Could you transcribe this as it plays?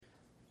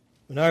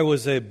When I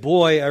was a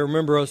boy, I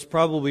remember I was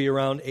probably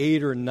around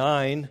 8 or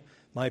 9.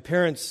 My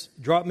parents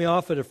dropped me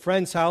off at a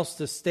friend's house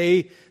to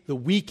stay the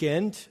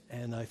weekend,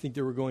 and I think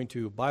they were going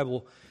to a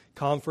Bible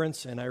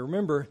conference. And I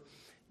remember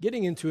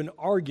getting into an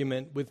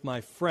argument with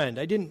my friend.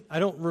 I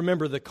don't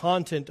remember the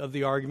content of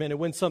the argument. It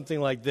went something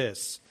like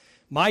this: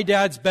 "My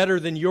dad's better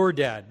than your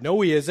dad."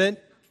 "No, he isn't."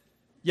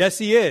 "Yes,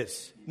 he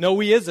is." "No,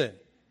 he isn't."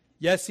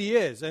 "Yes, he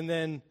is." And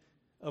then,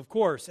 of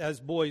course, as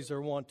boys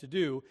are wont to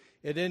do,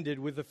 it ended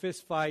with a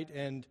fist fight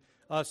and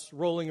us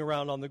rolling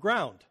around on the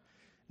ground.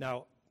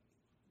 Now,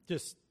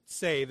 just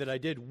say that I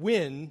did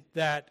win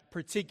that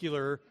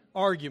particular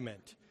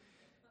argument.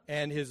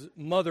 And his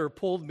mother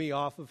pulled me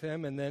off of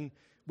him, and then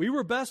we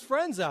were best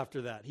friends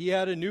after that. He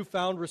had a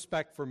newfound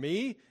respect for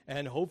me,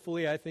 and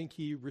hopefully I think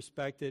he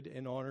respected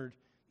and honored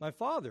my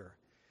father.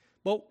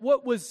 But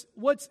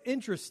what's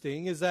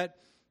interesting is that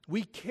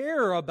we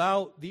care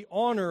about the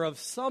honor of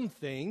some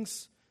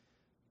things,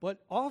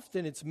 but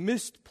often it's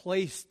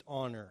misplaced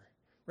honor.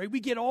 Right?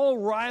 We get all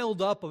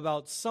riled up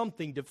about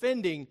something,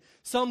 defending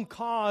some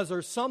cause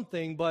or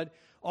something, but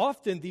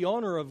often the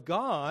honor of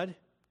God,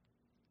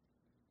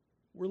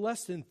 we're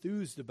less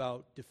enthused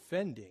about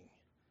defending.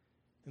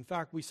 In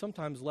fact, we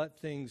sometimes let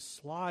things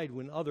slide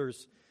when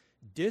others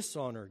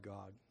dishonor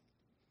God.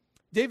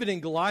 David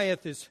and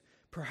Goliath is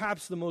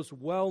perhaps the most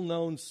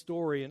well-known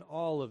story in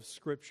all of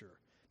Scripture.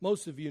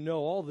 Most of you know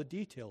all the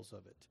details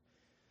of it.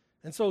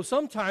 And so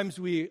sometimes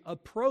we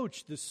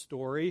approach this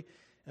story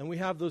and we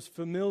have those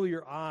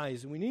familiar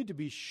eyes, and we need to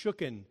be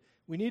shooken.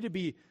 We need to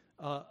be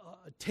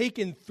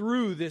taken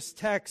through this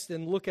text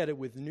and look at it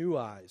with new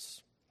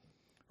eyes.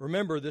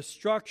 Remember, the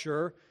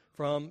structure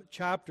from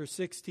chapter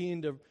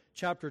 16 to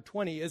chapter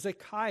 20 is a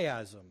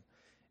chiasm.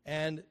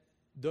 And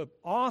the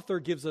author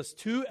gives us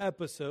 2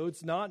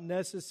 episodes, not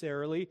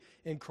necessarily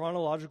in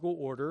chronological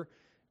order,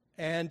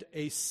 and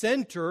a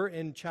center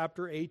in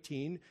chapter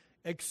 18,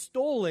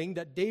 extolling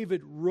that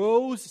David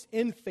rose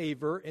in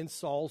favor in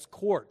Saul's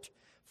court,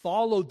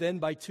 followed then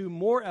by 2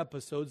 more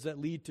episodes that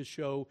lead to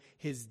show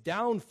his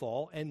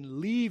downfall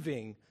and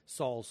leaving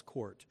Saul's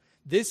court.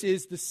 This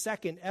is the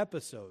 2nd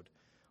episode.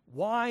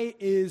 Why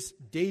is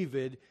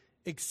David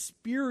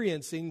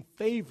experiencing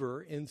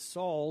favor in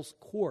Saul's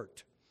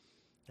court?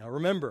 Now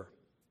remember,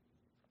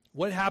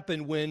 what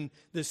happened when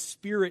the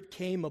Spirit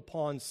came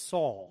upon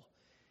Saul?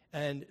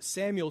 And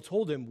Samuel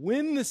told him,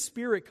 when the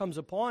Spirit comes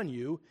upon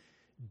you,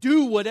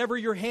 do whatever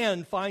your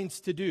hand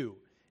finds to do.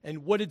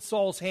 And what did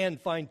Saul's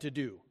hand find to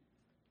do?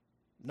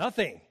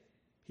 Nothing.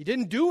 He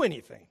didn't do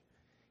anything.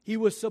 He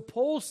was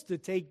supposed to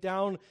take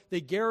down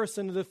the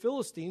garrison of the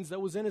Philistines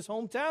that was in his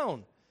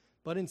hometown.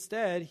 But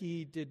instead,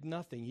 he did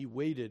nothing. He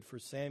waited for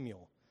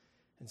Samuel.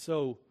 And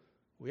so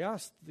we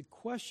asked the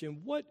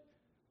question, what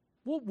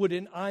would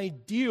an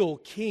ideal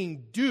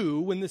king do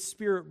when the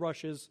Spirit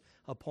rushes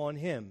upon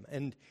him?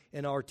 And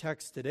in our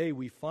text today,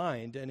 we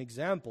find an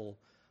example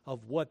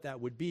of what that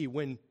would be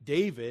when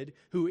David,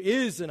 who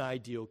is an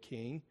ideal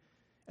king,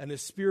 and the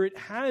Spirit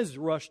has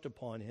rushed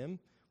upon him,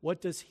 what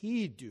does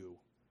he do?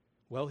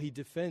 Well, he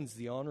defends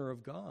the honor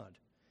of God.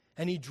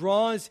 And he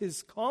draws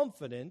his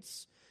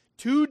confidence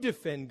to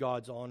defend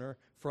God's honor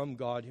from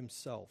God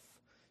himself.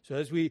 So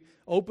as we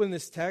open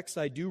this text,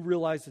 I do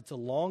realize it's a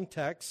long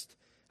text.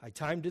 I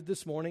timed it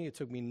this morning. It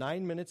took me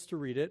 9 minutes to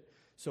read it.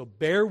 So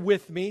bear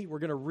with me. We're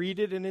going to read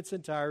it in its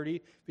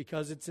entirety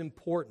because it's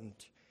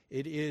important.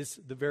 It is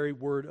the very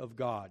word of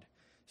God.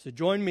 So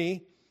join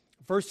me.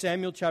 1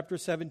 Samuel chapter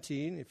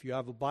 17, if you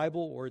have a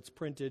Bible or it's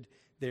printed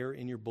there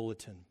in your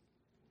bulletin.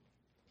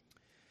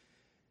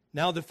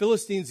 Now the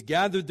Philistines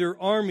gathered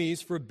their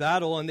armies for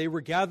battle, and they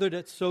were gathered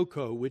at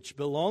Soko, which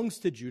belongs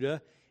to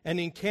Judah, and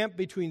encamped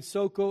between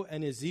Soko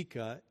and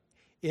Azekah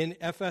in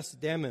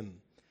Ephes-dammim.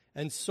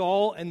 And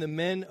Saul and the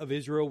men of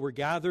Israel were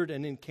gathered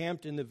and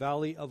encamped in the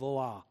valley of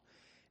Elah,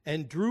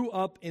 and drew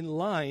up in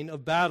line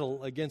of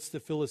battle against the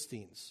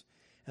Philistines.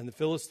 And the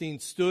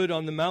Philistines stood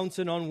on the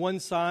mountain on one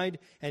side,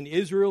 and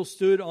Israel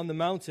stood on the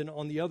mountain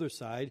on the other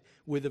side,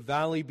 with a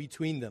valley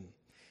between them.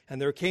 And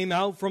there came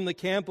out from the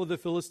camp of the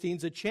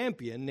Philistines a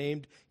champion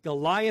named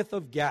Goliath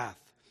of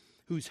Gath,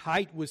 whose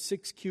height was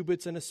 6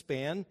 cubits and a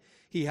span.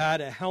 He had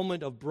a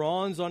helmet of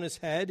bronze on his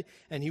head,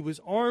 and he was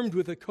armed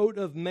with a coat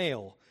of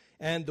mail,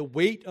 and the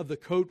weight of the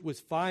coat was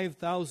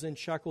 5,000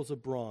 shekels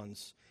of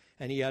bronze.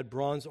 And he had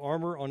bronze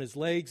armor on his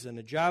legs, and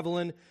a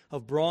javelin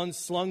of bronze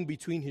slung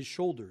between his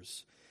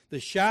shoulders. The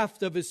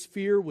shaft of his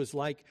spear was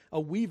like a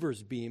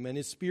weaver's beam, and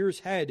his spear's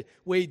head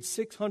weighed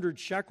 600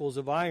 shekels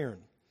of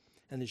iron.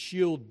 And the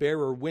shield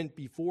bearer went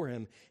before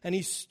him, and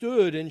he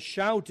stood and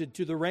shouted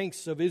to the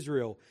ranks of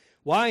Israel,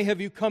 "Why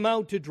have you come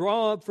out to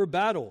draw up for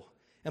battle?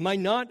 Am I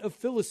not a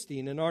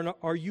Philistine, and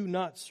are you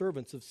not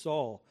servants of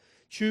Saul?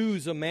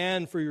 Choose a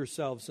man for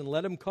yourselves, and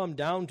let him come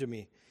down to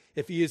me.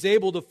 If he is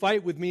able to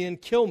fight with me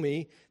and kill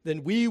me,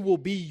 then we will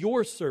be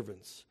your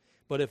servants.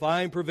 But if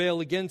I prevail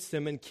against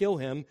him and kill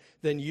him,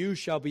 then you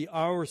shall be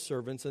our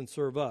servants and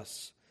serve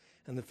us."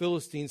 And the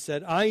Philistines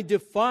said, "I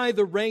defy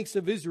the ranks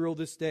of Israel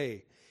this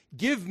day.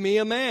 Give me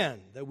a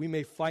man, that we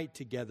may fight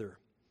together."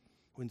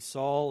 When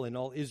Saul and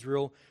all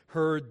Israel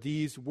heard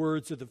these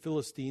words of the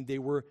Philistine, they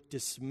were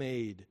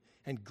dismayed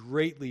and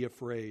greatly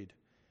afraid.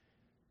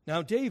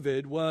 Now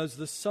David was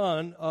the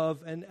son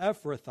of an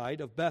Ephrathite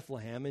of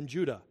Bethlehem in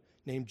Judah,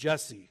 named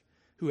Jesse,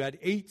 who had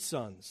 8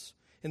 sons.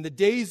 In the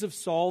days of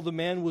Saul, the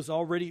man was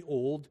already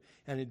old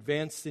and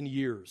advanced in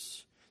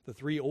years. The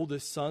 3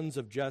 oldest sons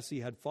of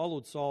Jesse had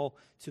followed Saul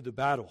to the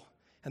battle.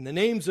 And the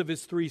names of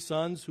his 3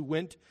 sons who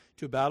went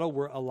to battle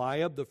were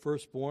Eliab, the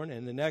firstborn,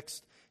 and the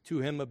next to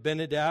him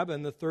Abinadab,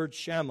 and the third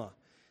Shammah.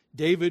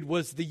 David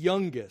was the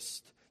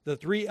youngest. The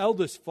 3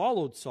 eldest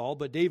followed Saul,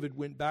 but David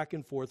went back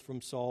and forth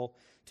from Saul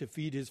to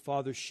feed his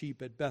father's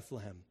sheep at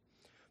Bethlehem.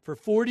 For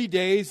 40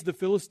 days the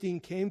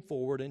Philistine came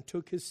forward and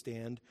took his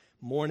stand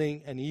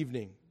morning and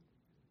evening.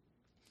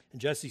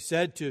 And Jesse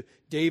said to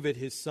David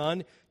his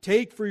son,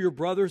 "Take for your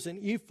brothers an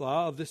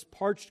ephah of this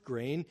parched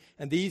grain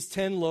and these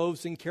 10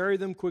 loaves, and carry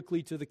them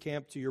quickly to the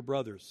camp to your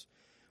brothers.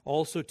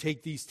 Also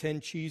take these 10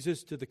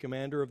 cheeses to the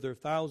commander of their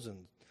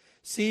 1,000.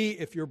 See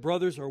if your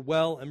brothers are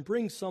well, and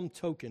bring some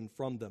token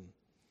from them."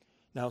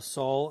 Now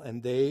Saul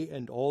and they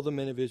and all the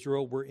men of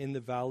Israel were in the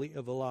valley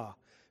of Elah,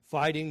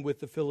 fighting with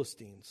the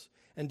Philistines.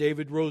 And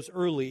David rose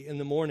early in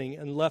the morning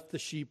and left the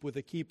sheep with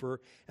a keeper,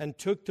 and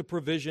took the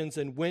provisions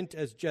and went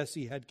as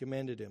Jesse had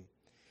commanded him.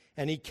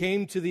 And he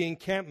came to the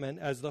encampment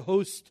as the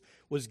host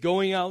was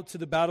going out to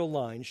the battle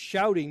line,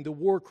 shouting the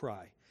war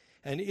cry.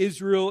 And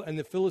Israel and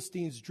the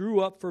Philistines drew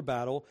up for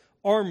battle,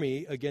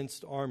 army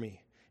against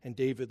army. And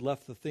David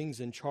left the things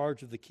in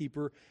charge of the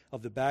keeper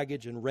of the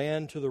baggage, and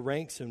ran to the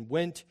ranks, and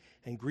went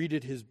and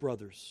greeted his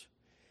brothers.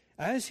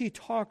 As he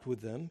talked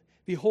with them,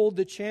 behold,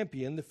 the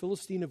champion, the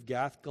Philistine of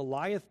Gath,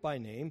 Goliath by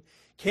name,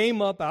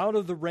 came up out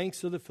of the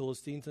ranks of the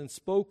Philistines and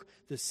spoke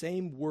the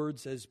same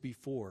words as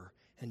before,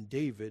 and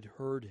David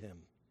heard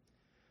him.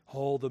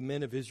 All the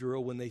men of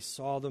Israel, when they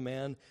saw the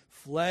man,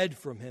 fled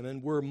from him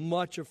and were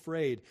much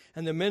afraid.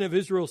 And the men of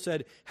Israel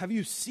said, "Have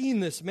you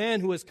seen this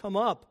man who has come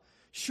up?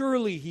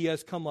 Surely he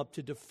has come up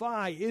to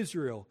defy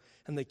Israel.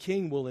 And the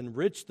king will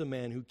enrich the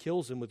man who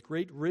kills him with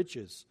great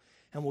riches,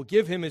 and will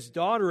give him his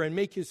daughter, and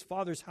make his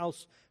father's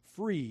house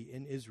free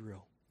in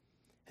Israel."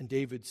 And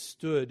David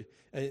said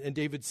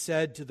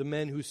to the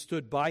men who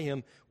stood by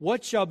him,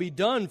 "What shall be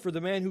done for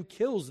the man who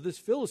kills this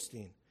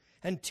Philistine,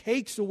 and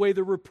takes away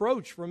the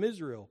reproach from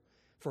Israel?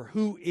 For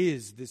who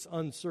is this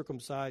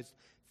uncircumcised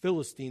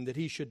Philistine, that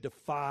he should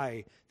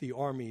defy the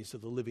armies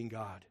of the living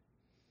God?"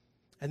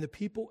 And the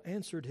people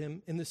answered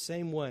him in the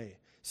same way,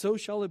 "So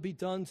shall it be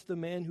done to the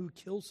man who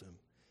kills him."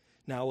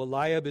 Now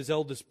Eliab, his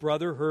eldest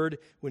brother, heard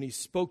when he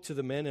spoke to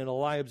the men, and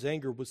Eliab's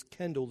anger was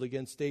kindled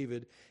against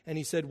David. And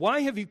he said,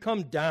 "Why have you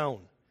come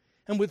down?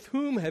 And with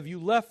whom have you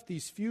left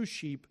these few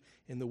sheep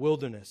in the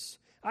wilderness?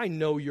 I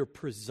know your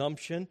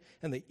presumption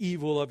and the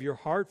evil of your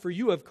heart, for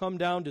you have come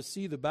down to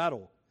see the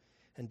battle."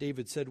 And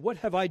David said, "What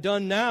have I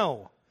done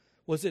now?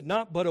 Was it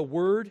not but a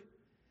word?"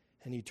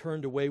 And he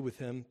turned away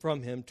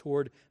from him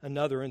toward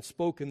another, and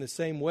spoke in the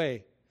same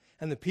way.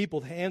 And the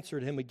people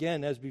answered him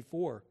again as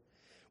before.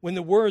 When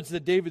the words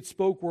that David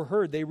spoke were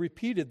heard, they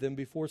repeated them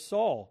before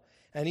Saul,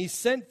 and he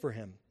sent for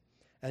him.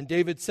 And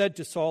David said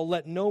to Saul,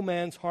 "Let no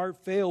man's heart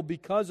fail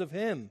because of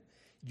him.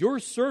 Your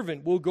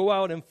servant will go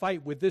out and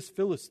fight with this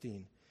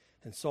Philistine."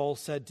 And Saul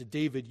said to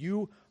David,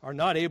 "You are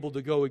not able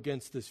to go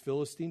against this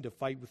Philistine to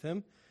fight with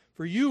him,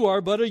 for you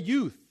are but a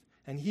youth,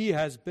 and he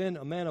has been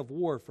a man of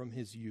war from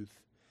his youth."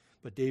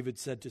 But David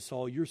said to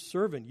Saul, "Your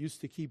servant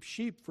used to keep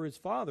sheep for his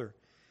father.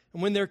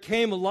 And when there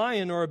came a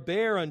lion or a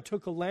bear and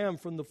took a lamb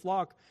from the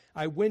flock,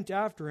 I went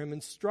after him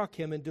and struck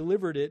him and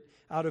delivered it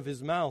out of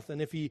his mouth.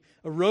 And if he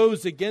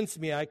arose against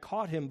me, I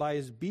caught him by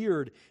his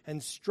beard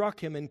and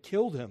struck him and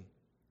killed him.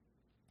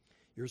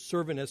 Your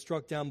servant has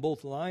struck down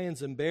both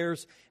lions and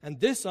bears, and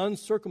this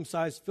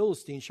uncircumcised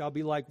Philistine shall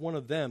be like one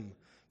of them,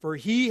 for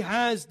he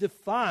has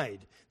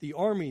defied the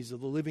armies of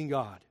the living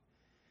God."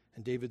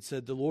 And David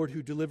said, "The Lord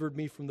who delivered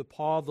me from the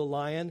paw of the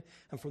lion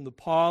and from the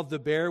paw of the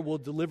bear will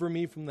deliver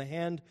me from the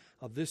hand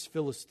of this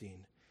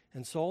Philistine."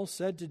 And Saul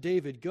said to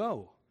David,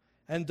 "Go,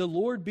 and the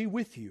Lord be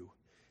with you."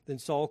 Then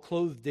Saul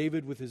clothed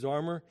David with his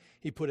armor.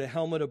 He put a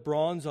helmet of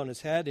bronze on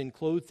his head and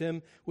clothed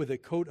him with a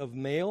coat of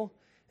mail.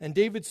 And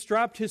David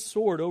strapped his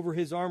sword over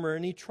his armor,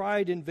 and he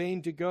tried in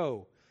vain to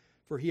go,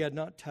 for he had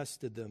not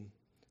tested them.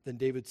 Then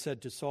David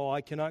said to Saul,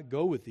 "I cannot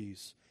go with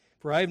these,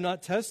 for I have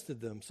not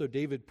tested them." So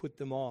David put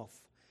them off.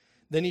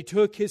 Then he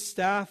took his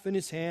staff in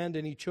his hand,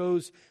 and he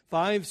chose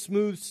 5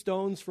 smooth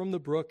stones from the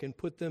brook and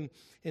put them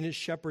in his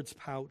shepherd's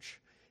pouch.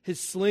 His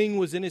sling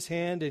was in his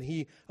hand, and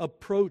he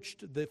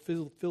approached the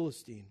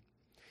Philistine.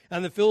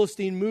 And the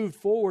Philistine moved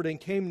forward and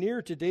came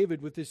near to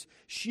David with his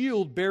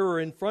shield bearer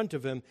in front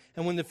of him.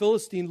 And when the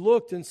Philistine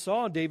looked and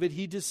saw David,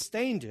 he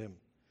disdained him,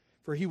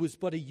 for he was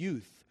but a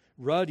youth,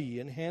 ruddy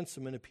and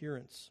handsome in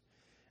appearance.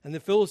 And the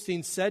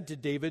Philistine said to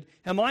David,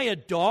 "Am I a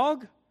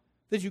dog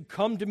that you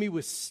come to me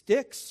with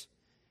sticks?"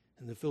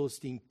 And the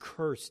Philistine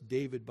cursed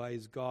David by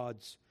his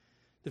gods.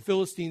 The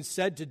Philistine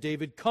said to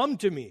David, "Come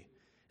to me,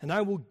 and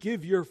I will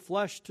give your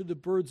flesh to the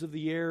birds of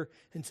the air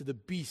and to the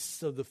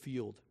beasts of the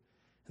field."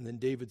 And then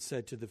David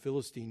said to the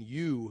Philistine,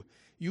 You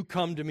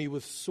come to me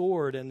with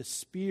sword and a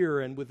spear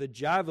and with a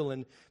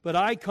javelin, but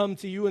I come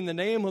to you in the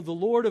name of the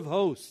Lord of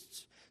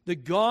hosts, the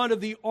God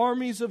of the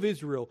armies of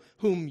Israel,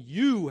 whom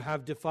you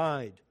have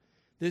defied.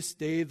 This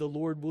day the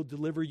Lord will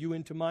deliver you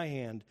into my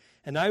hand,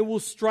 and I will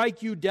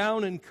strike you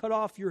down and cut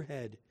off your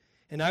head.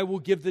 And I will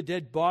give the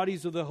dead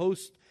bodies of the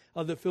host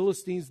of the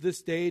Philistines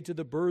this day to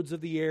the birds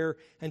of the air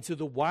and to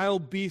the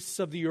wild beasts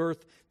of the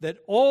earth, that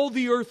all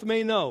the earth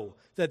may know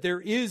that there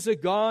is a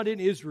God in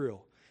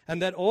Israel, and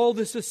that all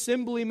this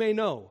assembly may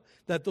know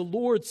that the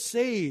Lord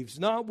saves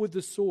not with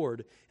the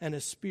sword and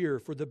a spear,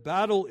 for the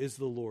battle is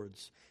the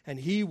Lord's, and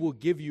he will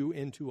give you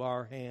into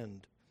our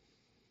hand.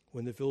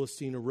 When the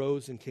Philistine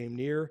arose and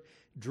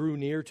drew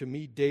near to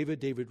meet David,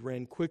 David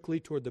ran quickly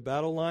toward the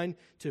battle line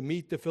to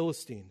meet the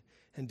Philistine.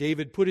 And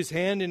David put his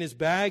hand in his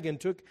bag and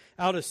took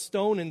out a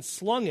stone and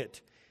slung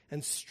it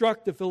and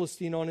struck the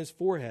Philistine on his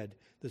forehead.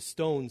 The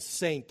stone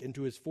sank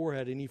into his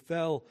forehead, and he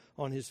fell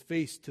on his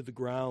face to the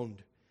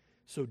ground.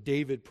 So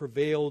David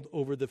prevailed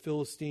over the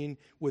Philistine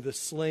with a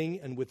sling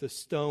and with a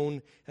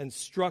stone, and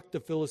struck the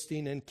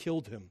Philistine and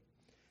killed him.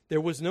 There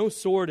was no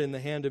sword in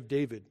the hand of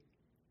David.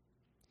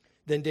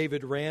 Then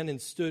David ran and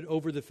stood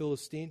over the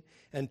Philistine,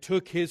 and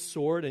took his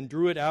sword and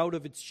drew it out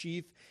of its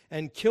sheath,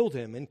 and killed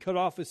him, and cut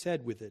off his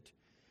head with it.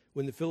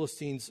 When the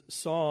Philistines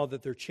saw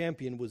that their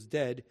champion was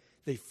dead,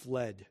 they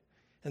fled.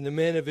 And the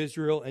men of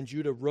Israel and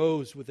Judah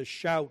rose with a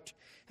shout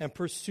and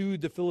pursued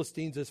the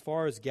Philistines as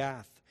far as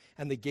Gath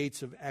and the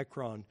gates of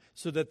Ekron,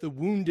 so that the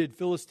wounded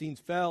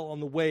Philistines fell on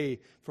the way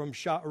from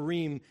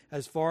Sha'arim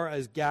as far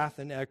as Gath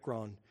and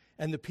Ekron.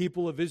 And the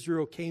people of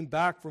Israel came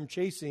back from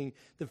chasing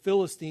the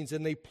Philistines,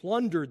 and they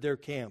plundered their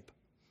camp.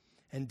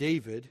 And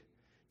David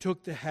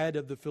took the head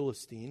of the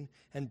Philistine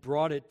and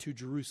brought it to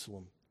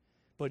Jerusalem,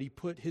 but he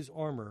put his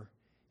armor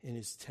in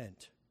his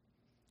tent.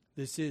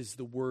 This is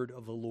the word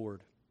of the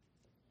Lord.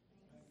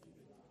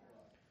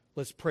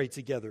 Let's pray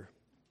together.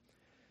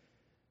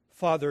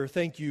 Father,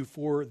 thank you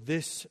for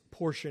this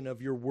portion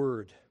of your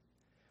word.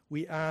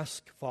 We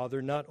ask,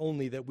 Father, not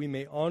only that we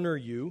may honor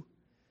you,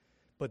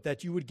 but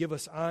that you would give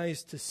us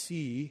eyes to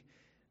see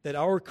that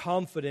our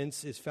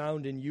confidence is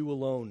found in you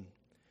alone.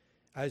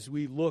 As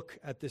we look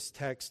at this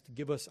text,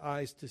 give us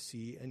eyes to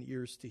see and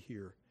ears to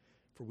hear.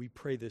 For we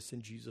pray this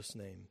in Jesus'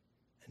 name,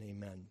 and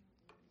amen.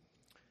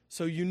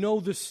 So you know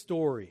the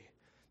story.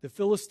 The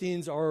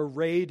Philistines are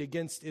arrayed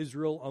against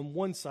Israel on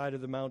one side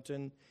of the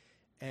mountain,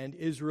 and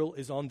Israel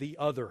is on the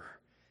other.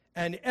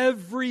 And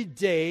every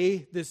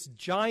day, this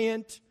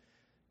giant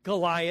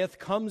Goliath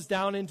comes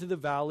down into the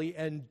valley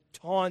and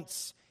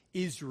taunts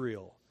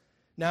Israel.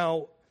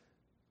 Now,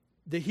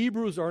 the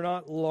Hebrews are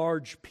not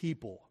large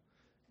people.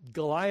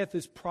 Goliath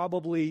is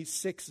probably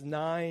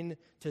 6'9"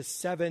 to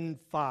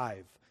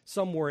 7'5",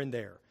 somewhere in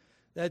there.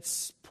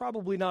 That's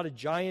probably not a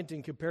giant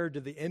in compared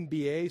to the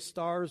NBA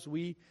stars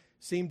we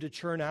seem to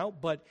churn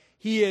out, but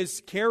he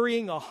is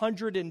carrying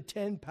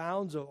 110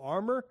 pounds of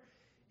armor.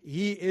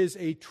 He is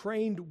a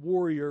trained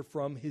warrior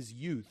from his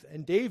youth.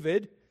 And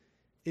David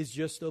is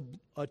just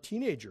a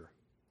teenager.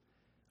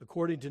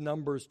 According to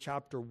Numbers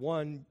chapter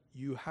 1,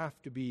 you have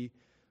to be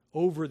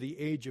over the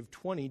age of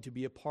 20 to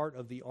be a part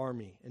of the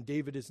army, and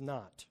David is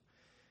not.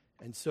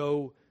 And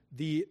so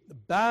the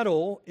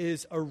battle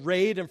is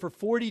arrayed, and for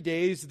 40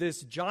 days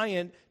this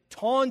giant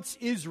taunts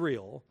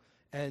Israel,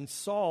 and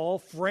Saul,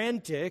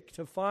 frantic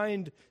to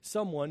find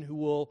someone who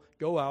will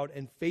go out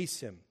and face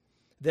him.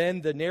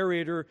 Then the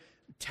narrator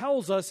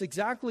tells us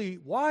exactly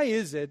why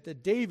is it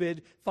that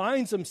David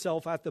finds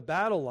himself at the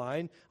battle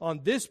line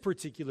on this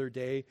particular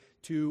day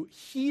to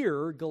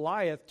hear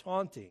Goliath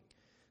taunting.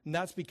 And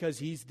that's because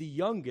he's the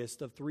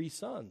youngest of 3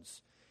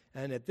 sons.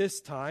 And at this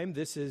time,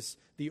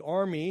 the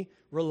army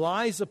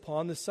relies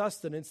upon the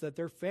sustenance that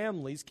their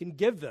families can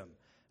give them.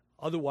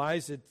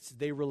 Otherwise,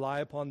 they rely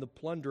upon the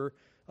plunder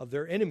of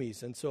their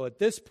enemies. And so at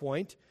this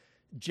point,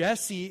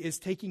 Jesse is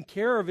taking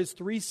care of his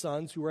 3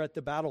 sons who are at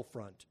the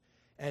battlefront.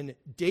 And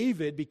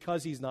David,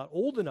 because he's not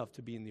old enough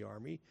to be in the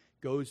army,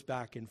 goes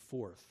back and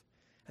forth.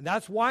 And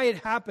that's why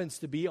it happens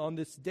to be on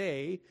this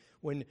day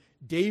when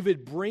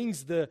David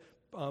brings the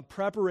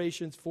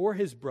preparations for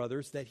his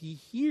brothers that he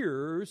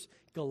hears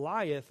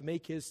Goliath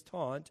make his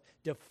taunt,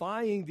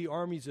 defying the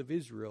armies of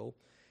Israel,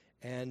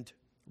 and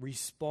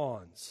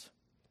responds.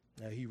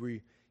 Now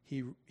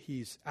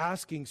he's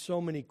asking so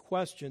many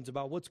questions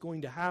about what's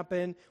going to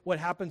happen, what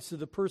happens to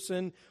the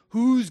person,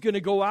 who's going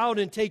to go out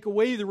and take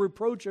away the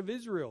reproach of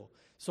Israel.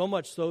 So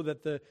much so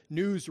that the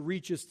news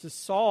reaches to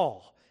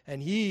Saul,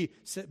 and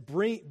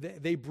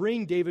they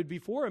bring David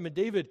before him, and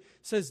David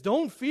says,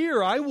 "Don't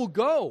fear, I will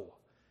go."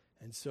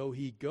 And so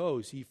he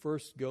goes. He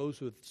first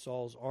goes with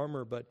Saul's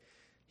armor, but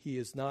he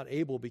is not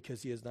able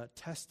because he has not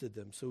tested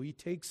them. So he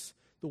takes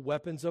the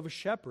weapons of a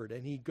shepherd,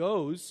 and he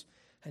goes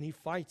and he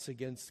fights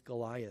against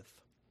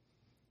Goliath.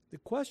 The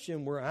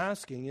question we're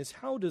asking is,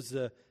 how does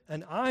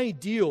an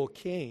ideal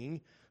king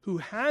who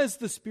has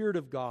the Spirit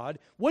of God,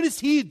 what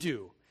does he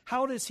do?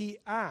 How does he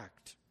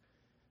act?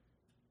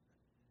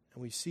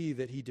 And we see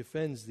that he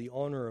defends the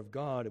honor of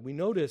God. And we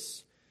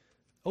notice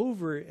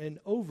over and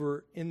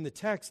over in the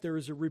text, there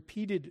is a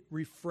repeated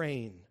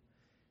refrain,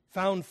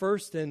 found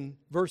first in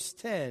verse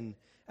 10,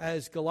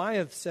 as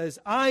Goliath says,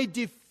 I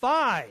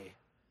defy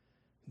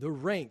the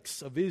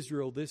ranks of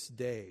Israel this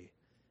day.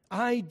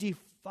 I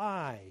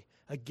defy,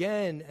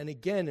 again and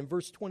again in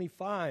verse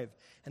 25,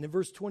 and in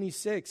verse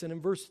 26, and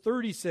in verse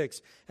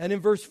 36, and in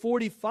verse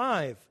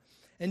 45.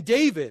 And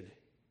David,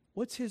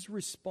 what's his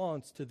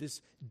response to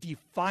this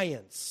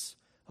defiance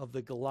of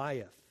the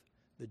Goliath,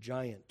 the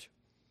giant?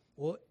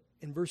 Well,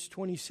 in verse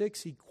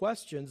 26, he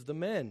questions the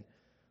men.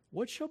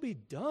 What shall be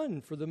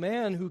done for the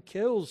man who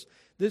kills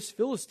this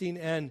Philistine?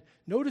 And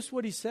notice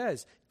what he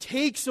says,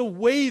 takes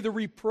away the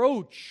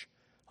reproach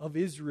of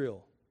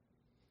Israel.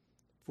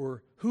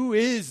 For who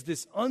is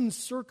this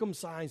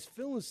uncircumcised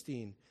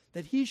Philistine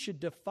that he should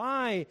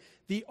defy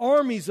the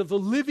armies of the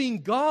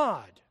living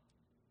God?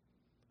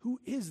 Who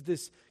is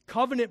this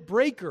covenant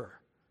breaker?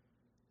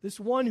 This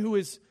one who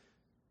is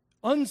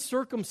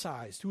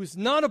uncircumcised, who is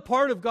not a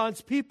part of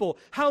God's people.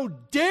 How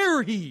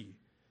dare he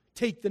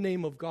take the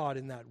name of God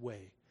in that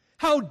way?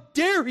 How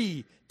dare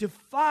he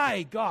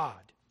defy God?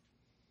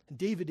 And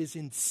David is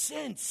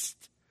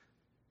incensed.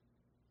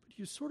 But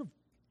you sort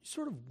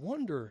of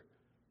wonder,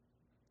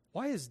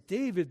 why is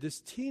David, this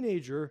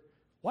teenager,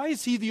 why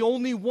is he the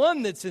only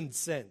one that's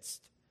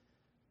incensed?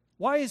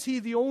 Why is he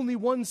the only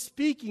one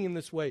speaking in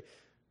this way?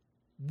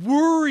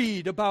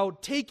 Worried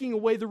about taking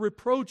away the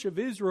reproach of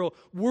Israel,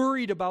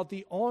 worried about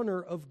the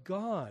honor of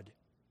God.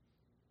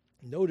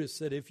 Notice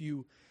that if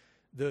you,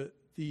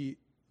 the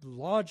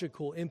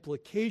logical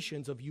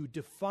implications of you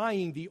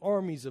defying the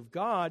armies of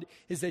God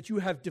is that you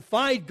have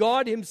defied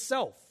God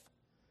himself,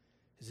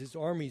 as his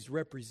armies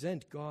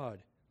represent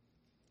God.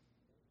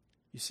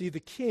 You see, the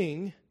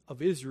king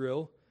of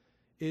Israel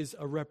is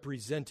a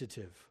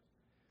representative,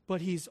 but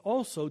he's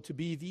also to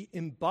be the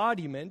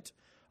embodiment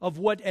of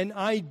what an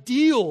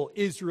ideal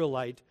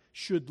Israelite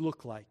should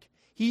look like.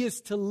 He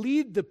is to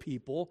lead the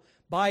people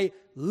by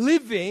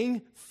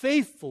living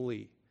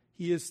faithfully.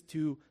 He is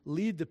to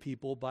lead the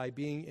people by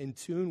being in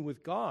tune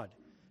with God,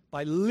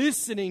 by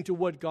listening to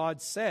what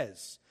God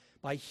says,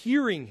 by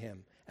hearing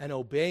him and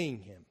obeying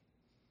him.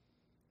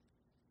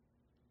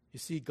 You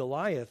see,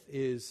 Goliath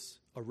is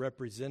a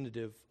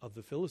representative of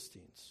the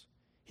Philistines.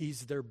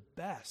 He's their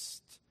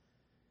best.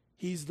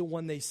 He's the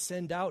one they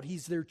send out.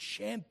 He's their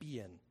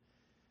champion.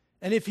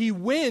 And if he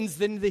wins,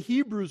 then the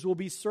Hebrews will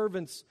be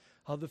servants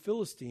of the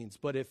Philistines.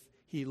 But if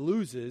he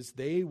loses,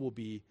 they will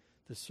be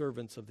the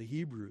servants of the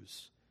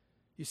Hebrews.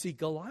 You see,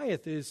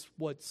 Goliath is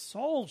what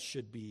Saul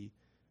should be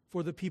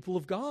for the people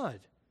of God.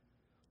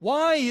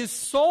 Why is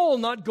Saul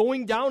not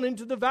going down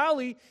into the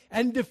valley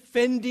and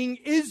defending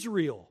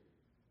Israel?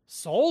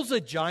 Saul's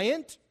a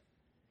giant.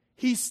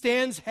 He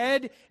stands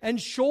head and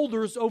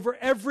shoulders over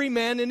every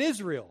man in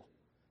Israel.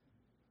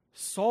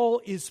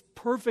 Saul is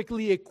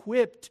perfectly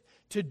equipped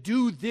to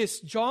do this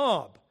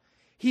job.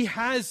 He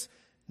has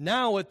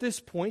now, at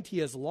this point, he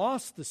has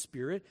lost the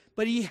Spirit,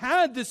 but he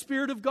had the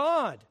Spirit of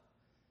God.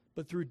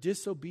 But through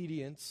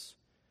disobedience,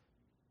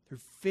 through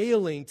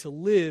failing to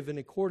live in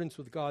accordance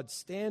with God's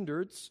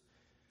standards,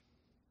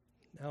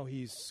 now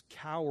he's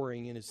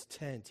cowering in his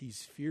tent.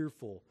 He's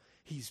fearful.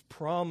 He's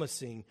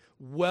promising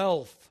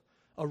wealth,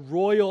 a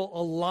royal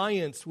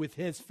alliance with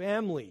his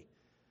family,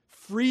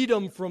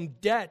 freedom from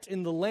debt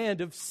in the land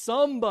if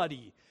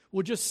somebody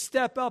will just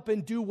step up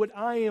and do what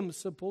I am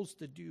supposed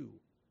to do.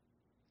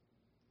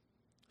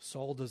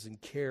 Saul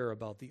doesn't care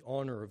about the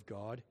honor of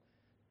God,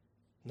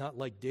 not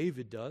like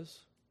David does.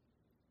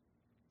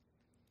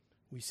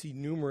 We see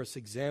numerous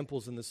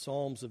examples in the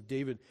Psalms of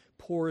David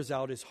pours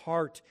out his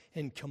heart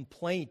in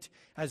complaint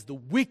as the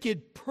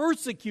wicked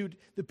persecute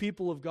the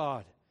people of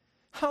God.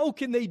 How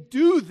can they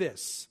do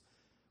this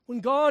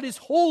when God is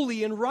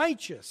holy and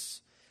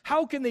righteous?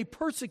 How can they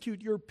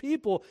persecute your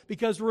people?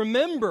 Because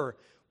remember,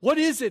 what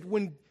is it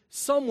when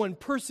someone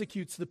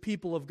persecutes the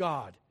people of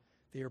God?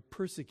 They are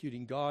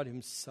persecuting God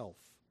himself.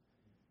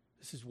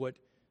 This is what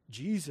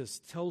Jesus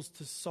tells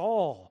to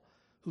Saul,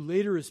 who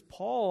later is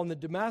Paul on the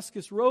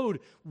Damascus road.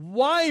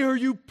 Why are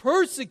you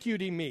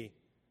persecuting me?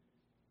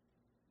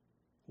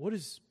 What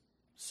is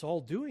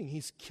Saul doing?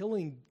 He's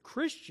killing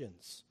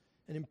Christians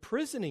and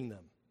imprisoning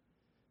them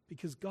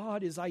because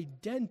God is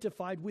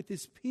identified with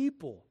his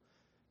people.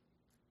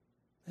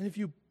 And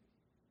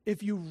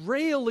if you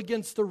rail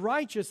against the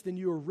righteous, then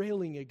you are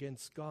railing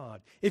against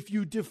God. If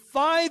you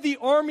defy the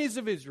armies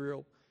of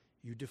Israel,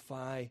 you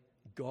defy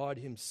God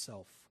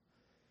himself.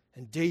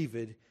 And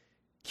David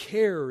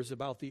cares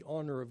about the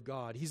honor of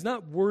God. He's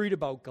not worried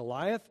about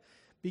Goliath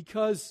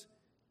because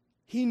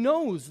he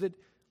knows that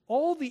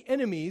all the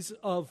enemies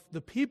of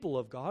the people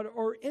of God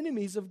are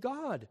enemies of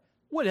God.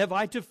 What have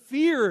I to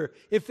fear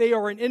if they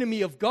are an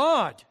enemy of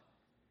God?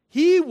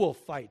 He will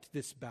fight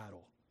this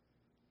battle.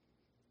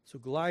 So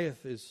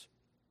Goliath is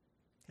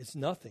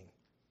nothing.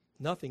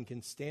 Nothing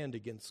can stand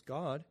against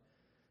God.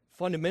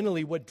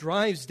 Fundamentally, what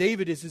drives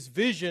David is his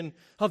vision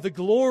of the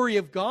glory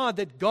of God,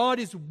 that God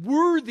is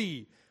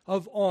worthy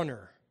of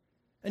honor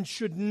and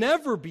should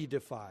never be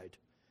defied,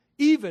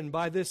 even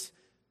by this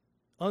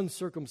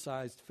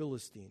uncircumcised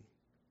Philistine.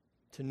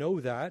 To know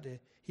that,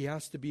 he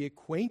has to be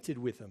acquainted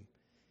with him.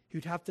 He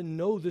would have to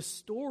know the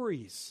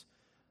stories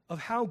of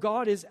how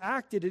God has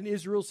acted in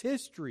Israel's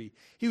history.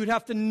 He would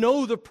have to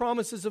know the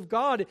promises of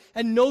God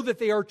and know that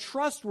they are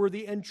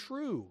trustworthy and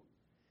true.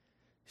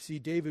 See,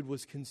 David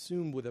was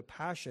consumed with a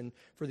passion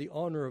for the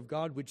honor of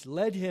God, which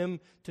led him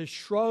to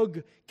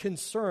shrug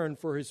concern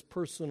for his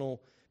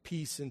personal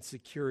peace and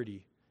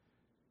security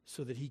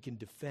so that he can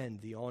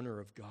defend the honor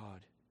of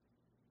God.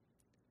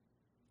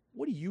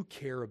 What do you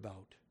care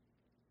about?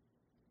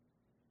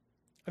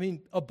 I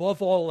mean,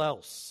 above all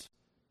else,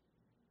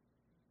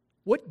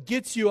 what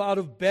gets you out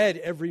of bed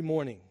every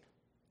morning?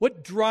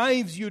 What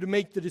drives you to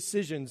make the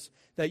decisions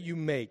that you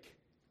make?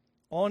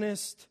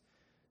 Honest,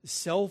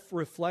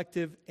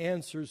 self-reflective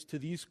answers to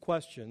these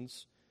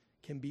questions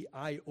can be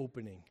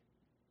eye-opening.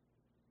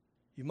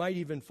 You might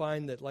even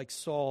find that, like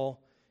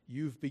Saul,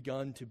 you've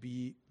begun to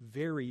be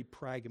very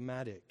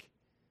pragmatic.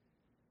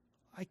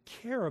 I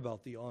care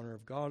about the honor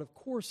of God, of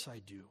course I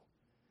do,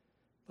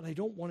 but I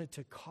don't want it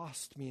to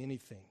cost me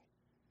anything.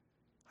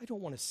 I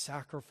don't want to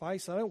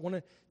sacrifice. I don't want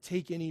to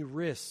take any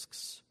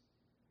risks.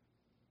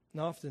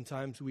 And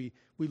oftentimes we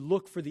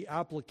look for the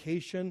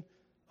application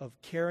of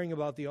caring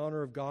about the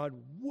honor of God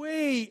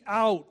way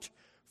out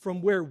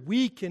from where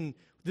we can,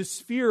 the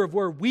sphere of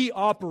where we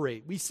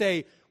operate. We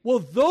say, well,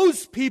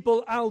 those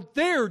people out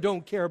there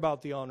don't care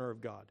about the honor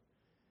of God.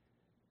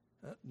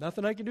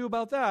 Nothing I can do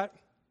about that.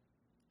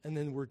 And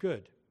then we're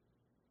good.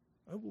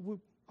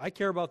 I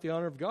care about the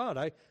honor of God.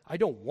 I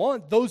don't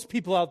want those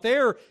people out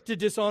there to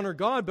dishonor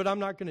God, but I'm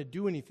not going to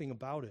do anything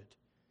about it.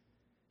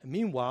 And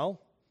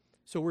meanwhile,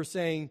 so we're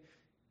saying,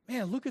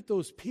 man, look at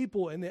those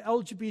people in the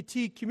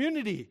LGBT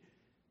community.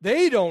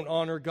 They don't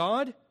honor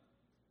God.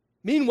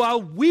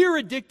 Meanwhile, we're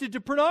addicted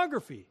to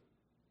pornography.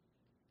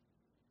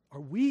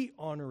 Are we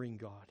honoring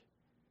God?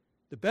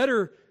 The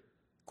better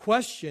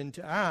question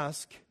to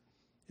ask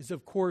is,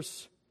 of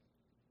course,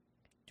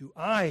 do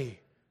I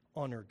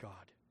honor God?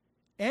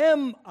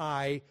 Am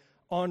I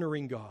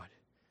honoring God?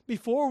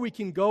 Before we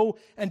can go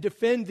and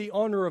defend the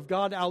honor of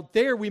God out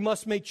there, we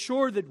must make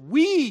sure that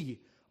we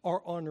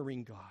are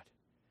honoring God.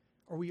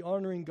 Are we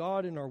honoring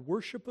God in our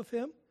worship of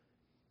Him?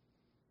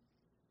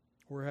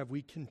 Or have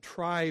we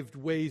contrived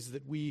ways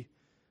that we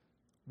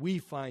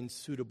find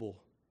suitable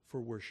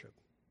for worship?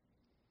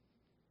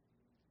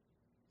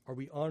 Are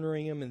we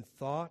honoring Him in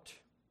thought,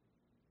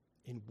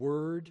 in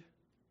word,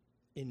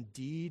 in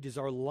deed? Is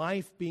our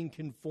life being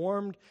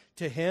conformed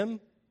to Him?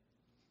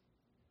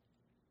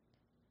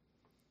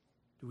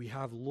 Do we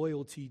have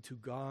loyalty to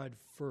God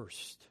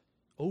first,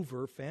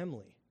 over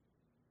family,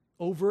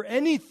 over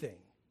anything?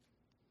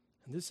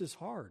 And this is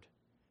hard.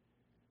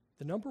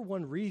 The number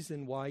one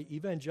reason why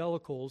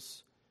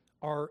evangelicals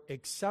are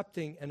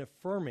accepting and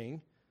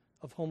affirming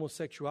of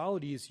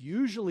homosexuality is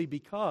usually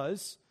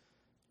because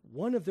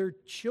one of their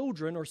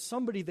children or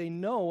somebody they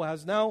know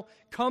has now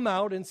come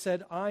out and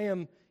said, I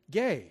am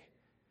gay.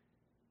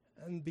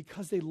 And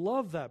because they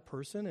love that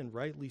person, and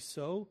rightly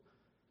so,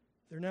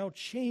 they're now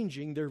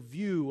changing their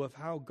view of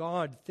how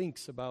God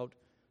thinks about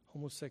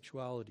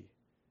homosexuality.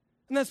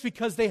 And that's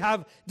because they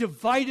have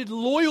divided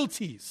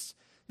loyalties.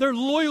 Their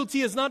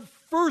loyalty is not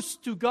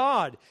first to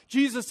God.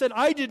 Jesus said,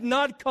 I did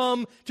not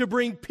come to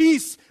bring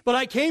peace, but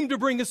I came to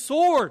bring a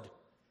sword.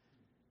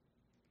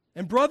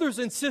 And brothers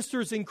and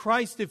sisters in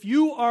Christ, if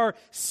you are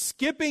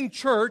skipping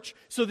church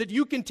so that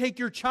you can take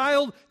your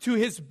child to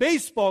his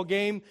baseball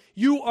game,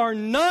 you are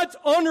not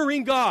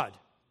honoring God.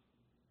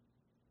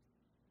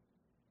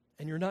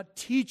 And you're not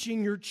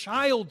teaching your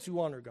child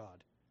to honor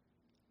God.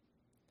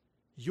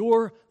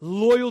 Your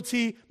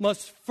loyalty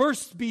must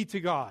first be to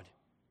God.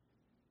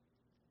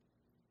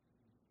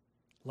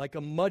 Like a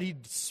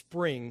muddied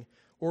spring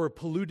or a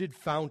polluted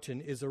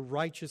fountain is a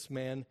righteous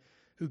man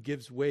who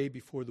gives way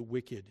before the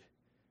wicked.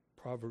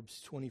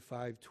 Proverbs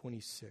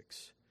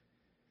 25:26.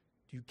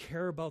 Do you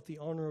care about the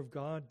honor of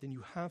God? Then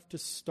you have to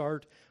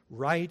start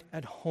right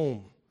at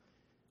home.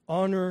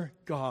 Honor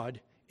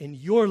God in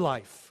your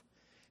life,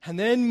 and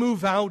then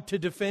move out to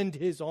defend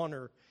His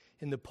honor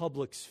in the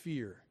public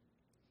sphere.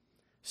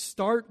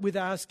 Start with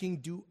asking,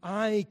 do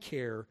I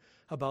care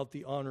about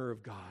the honor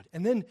of God?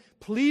 And then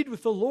plead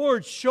with the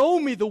Lord, show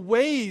me the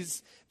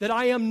ways that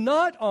I am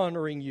not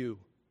honoring you.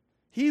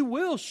 He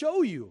will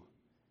show you.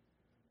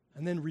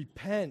 And then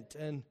repent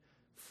and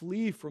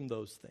flee from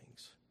those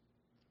things.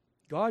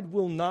 God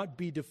will not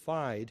be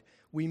defied.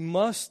 We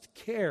must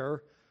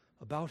care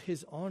about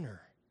His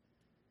honor.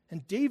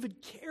 And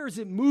David cares.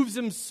 It moves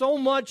him so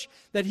much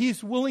that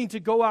he's willing to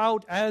go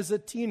out as a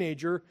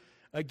teenager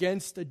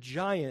against a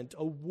giant,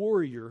 a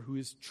warrior who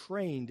is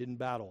trained in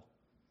battle.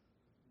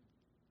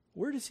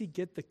 Where does he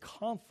get the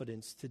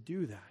confidence to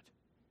do that?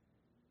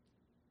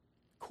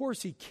 Of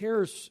course, he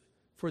cares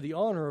for the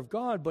honor of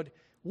God, but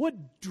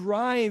what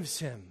drives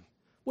him?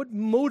 What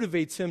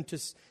motivates him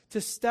to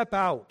step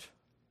out?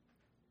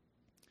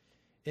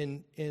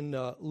 In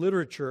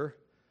literature,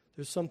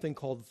 there's something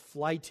called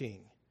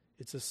flyting.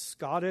 It's a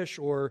Scottish,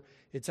 or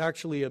it's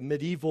actually a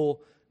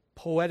medieval,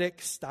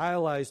 poetic,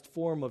 stylized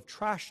form of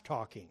trash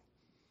talking,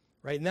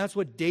 right? And that's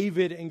what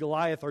David and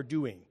Goliath are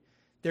doing.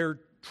 They're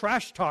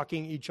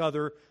trash-talking each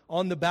other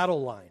on the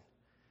battle line.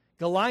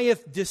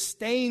 Goliath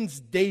disdains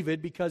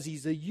David because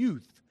he's a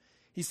youth.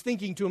 He's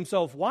thinking to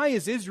himself, why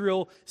has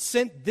Israel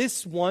sent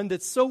this one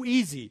that's so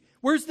easy?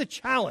 Where's the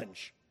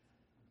challenge?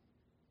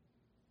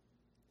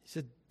 He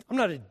said, I'm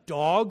not a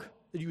dog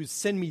that you would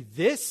send me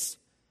this,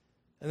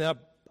 and that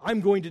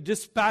I'm going to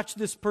dispatch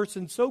this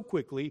person so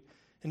quickly,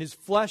 and his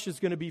flesh is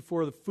going to be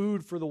for the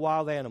food for the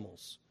wild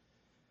animals.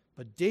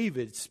 But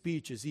David's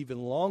speech is even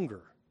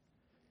longer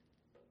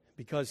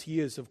because he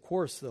is, of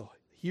course, the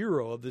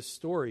hero of this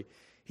story.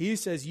 He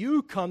says,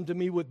 you come to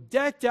me with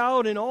decked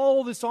out in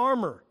all this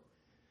armor.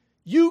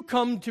 You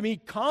come to me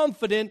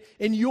confident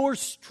in your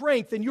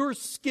strength and your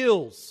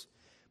skills.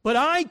 But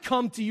I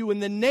come to you in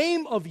the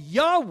name of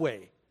Yahweh,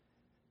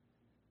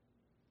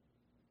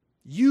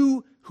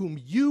 you whom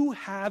you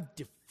have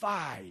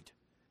defied.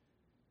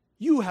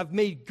 You have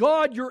made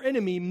God your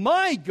enemy,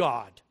 my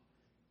God.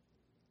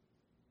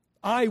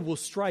 I will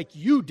strike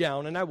you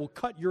down and I will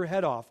cut your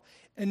head off.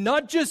 And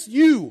not just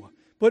you,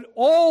 but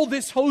all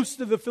this host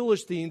of the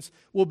Philistines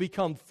will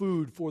become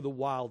food for the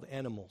wild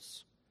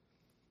animals.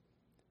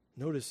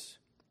 Notice,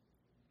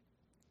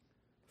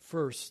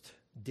 first,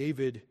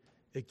 David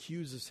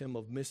accuses him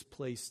of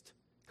misplaced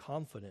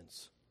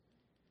confidence.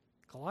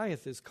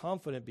 Goliath is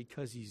confident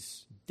because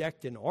he's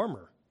decked in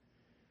armor,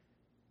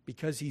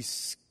 because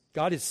he's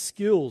got his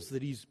skills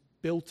that he's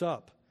built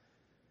up.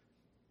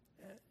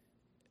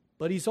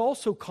 But he's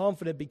also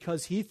confident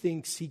because he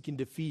thinks he can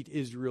defeat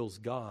Israel's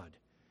God.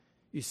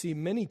 You see,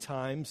 many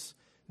times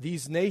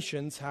these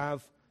nations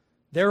have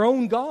their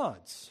own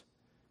gods.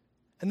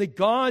 And the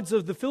gods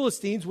of the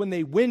Philistines, when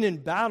they win in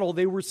battle,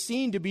 they were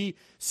seen to be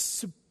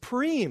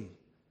supreme,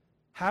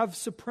 have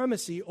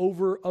supremacy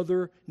over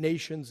other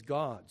nations'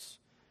 gods.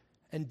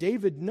 And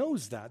David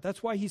knows that.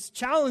 That's why he's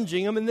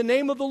challenging them in the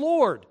name of the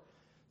Lord.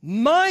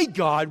 My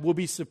God will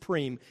be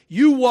supreme.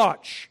 You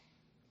watch.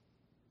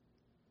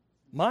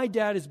 My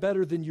dad is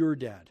better than your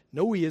dad.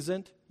 No, he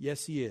isn't.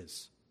 Yes, he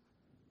is.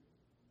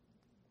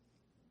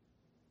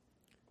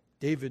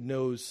 David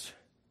knows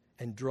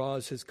and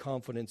draws his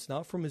confidence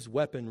not from his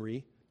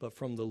weaponry, but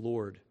from the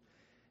Lord.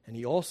 And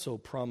he also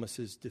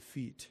promises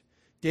defeat.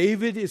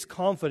 David is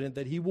confident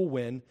that he will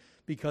win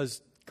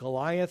because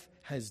Goliath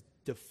has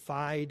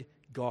defied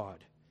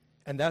God.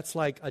 And that's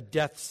like a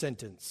death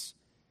sentence.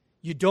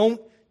 You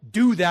don't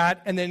do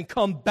that and then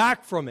come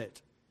back from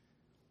it.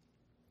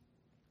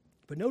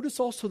 But notice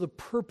also the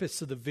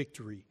purpose of the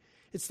victory.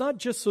 It's not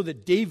just so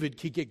that David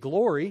could get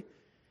glory.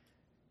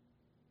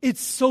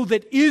 It's so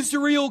that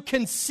Israel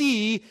can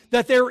see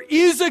that there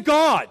is a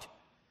God.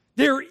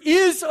 There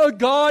is a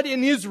God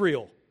in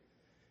Israel.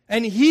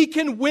 And he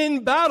can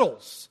win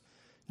battles.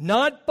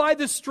 Not by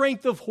the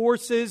strength of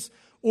horses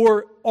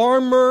or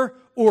armor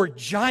or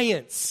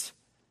giants.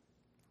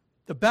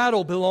 The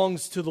battle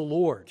belongs to the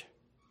Lord.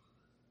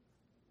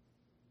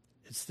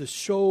 It's to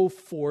show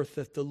forth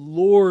that the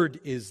Lord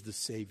is the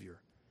Savior.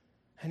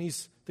 And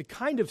he's the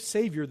kind of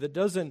Savior that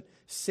doesn't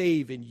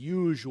save in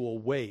usual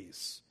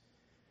ways.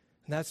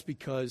 And that's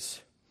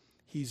because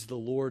he's the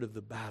Lord of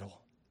the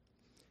battle.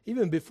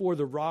 Even before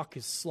the rock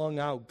is slung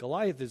out,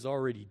 Goliath is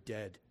already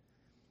dead.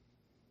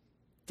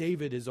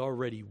 David has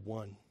already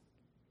won.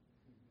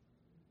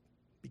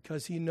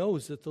 Because he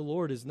knows that the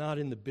Lord is not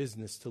in the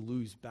business to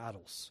lose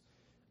battles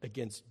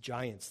against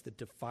giants that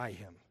defy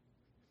him.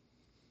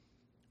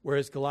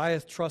 Whereas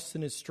Goliath trusts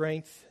in his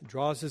strength,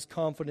 draws his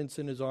confidence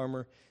in his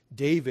armor,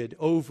 David,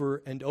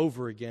 over and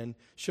over again,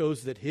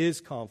 shows that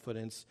his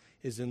confidence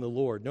is in the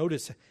Lord.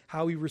 Notice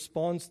how he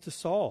responds to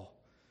Saul.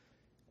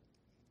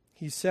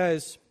 He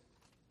says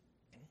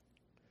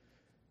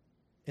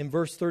in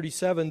verse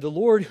 37, the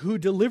Lord who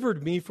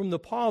delivered me from the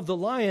paw of the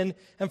lion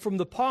and from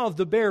the paw of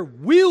the bear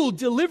will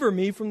deliver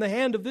me from the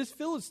hand of this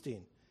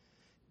Philistine.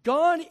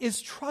 God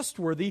is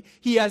trustworthy.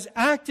 He has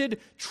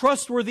acted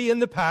trustworthy in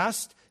the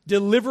past,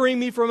 delivering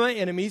me from my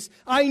enemies.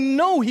 I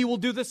know he will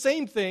do the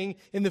same thing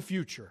in the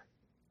future.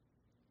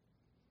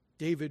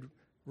 David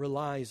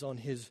relies on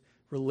his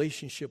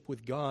relationship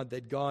with God,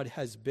 that God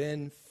has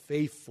been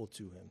faithful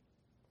to him.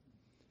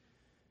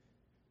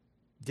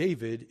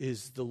 David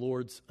is the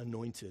Lord's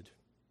anointed,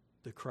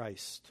 the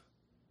Christ.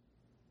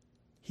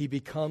 He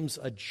becomes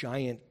a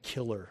giant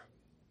killer.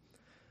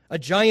 A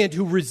giant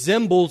who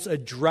resembles a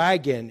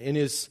dragon in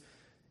his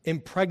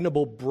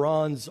impregnable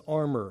bronze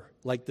armor,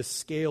 like the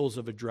scales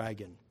of a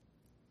dragon.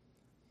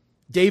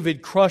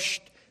 David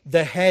crushed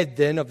the head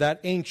then of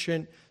that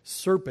ancient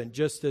serpent,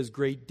 just as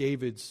great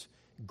David's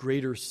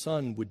greater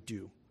son would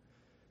do.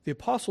 The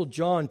Apostle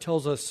John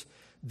tells us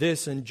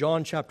this in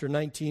John chapter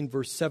 19,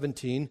 verse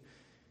 17.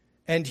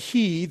 And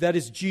he, that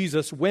is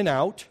Jesus, went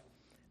out,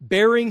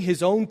 bearing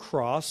his own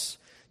cross,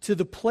 to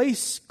the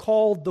place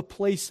called the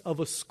place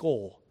of a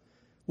skull,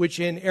 which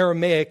in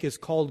Aramaic is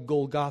called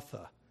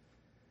Golgotha.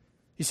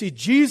 You see,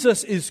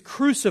 Jesus is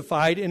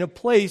crucified in a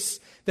place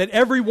that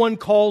everyone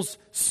calls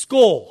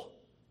skull,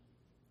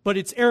 but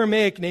its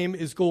Aramaic name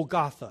is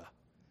Golgotha.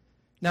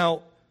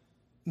 Now,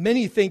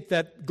 many think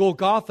that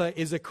Golgotha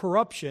is a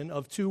corruption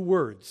of two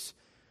words,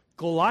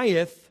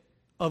 Goliath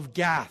of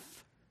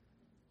Gath.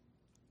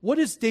 what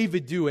does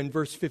David do in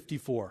verse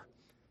 54?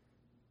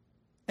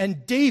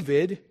 And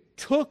David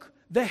took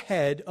the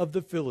head of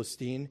the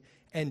Philistine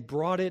and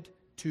brought it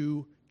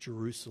to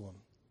Jerusalem.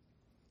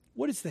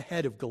 What is the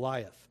head of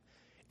Goliath?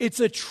 It's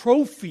a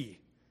trophy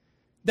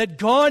that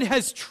God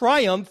has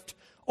triumphed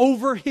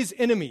over his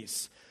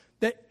enemies.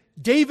 That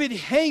David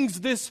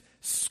hangs this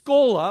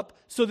skull up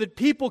so that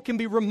people can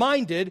be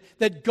reminded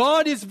that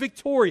God is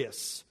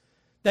victorious,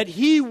 that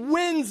he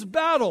wins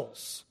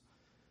battles,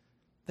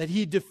 that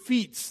he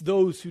defeats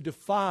those who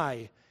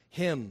defy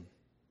him.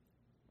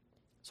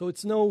 So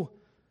it's no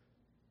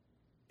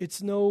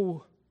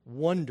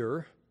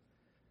wonder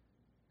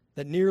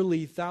that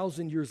nearly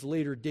 1,000 years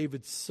later,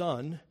 David's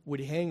son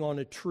would hang on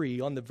a tree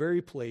on the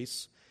very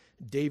place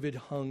David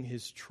hung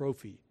his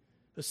trophy.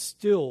 A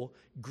still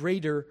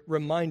greater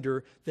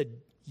reminder that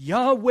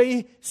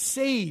Yahweh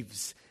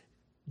saves.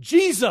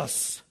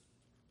 Jesus!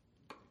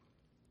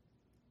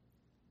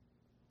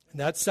 And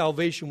that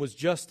salvation was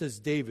just as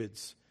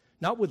David's,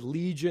 not with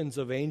legions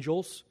of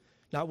angels,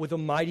 not with a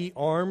mighty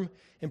arm,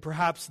 and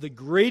perhaps the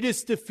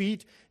greatest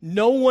defeat.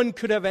 No one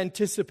could have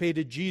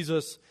anticipated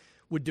Jesus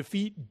would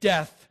defeat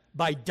death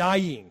by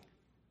dying.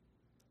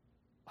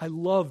 I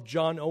love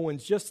John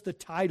Owen's, just the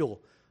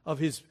title of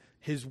his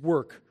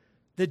work,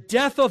 The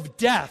Death of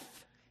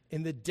Death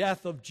in the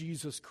Death of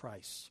Jesus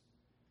Christ.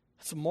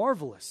 That's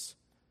marvelous.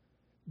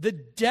 The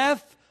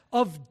death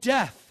of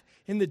death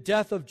in the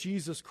death of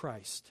Jesus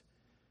Christ.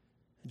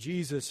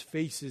 Jesus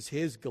faces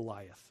his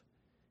Goliath.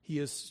 He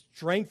is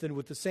strengthened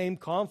with the same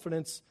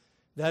confidence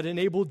that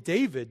enabled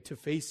David to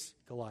face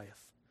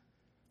Goliath.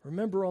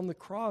 Remember, on the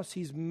cross,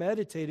 he's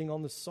meditating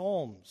on the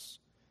Psalms.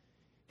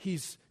 He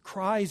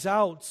cries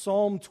out,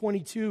 Psalm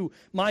 22,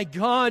 my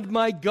God,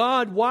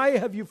 why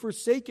have you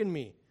forsaken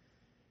me?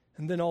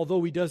 And then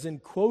although he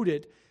doesn't quote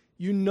it,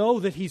 you know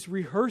that he's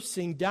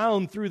rehearsing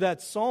down through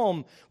that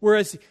psalm,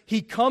 whereas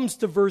he comes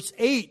to verse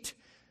 8,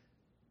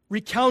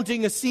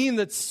 recounting a scene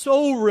that's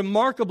so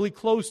remarkably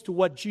close to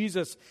what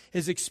Jesus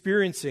is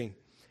experiencing.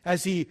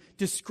 As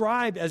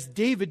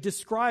David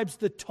describes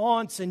the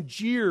taunts and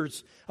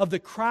jeers of the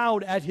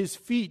crowd at his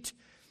feet.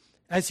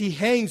 As he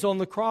hangs on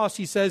the cross,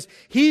 he says,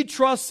 he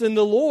trusts in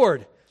the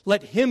Lord.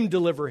 Let him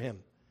deliver him.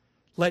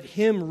 Let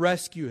him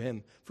rescue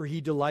him, for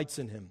he delights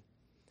in him.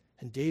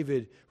 And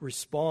David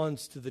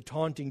responds to the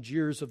taunting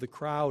jeers of the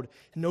crowd.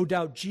 And no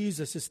doubt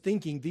Jesus is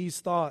thinking these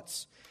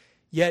thoughts.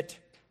 Yet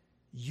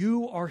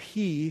you are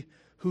he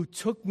who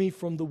took me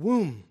from the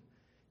womb.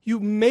 You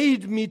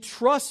made me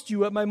trust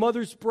you at my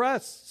mother's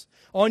breasts.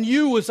 On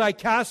you was I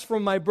cast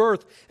from my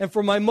birth, and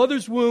from my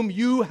mother's womb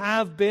you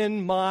have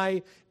been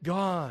my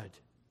God.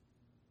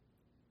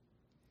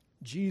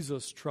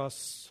 Jesus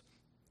trusts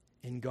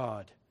in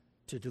God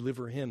to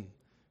deliver him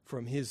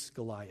from his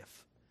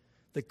Goliath.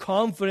 The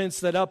confidence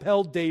that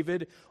upheld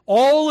David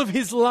all of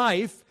his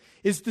life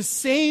is the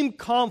same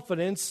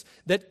confidence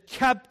that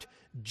kept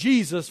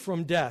Jesus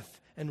from death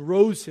and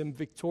rose him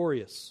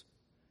victorious.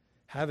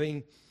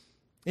 Having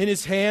in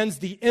his hands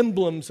the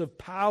emblems of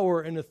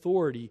power and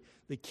authority,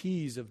 the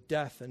keys of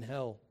death and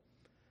hell.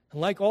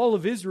 And like all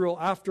of Israel,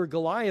 after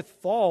Goliath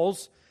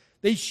falls,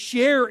 they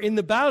share in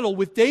the battle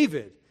with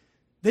David.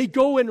 They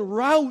go and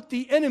rout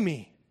the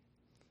enemy.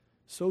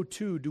 So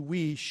too do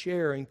we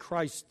share in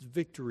Christ's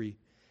victory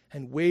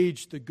and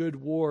wage the good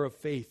war of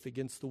faith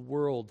against the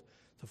world,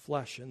 the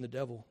flesh, and the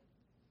devil.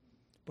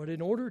 But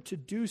in order to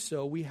do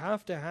so, we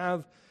have to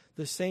have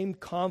the same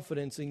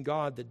confidence in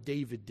God that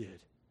David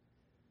did.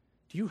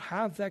 Do you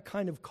have that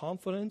kind of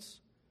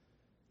confidence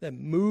that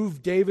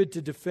moved David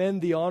to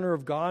defend the honor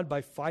of God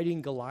by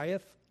fighting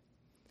Goliath?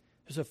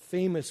 There's a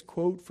famous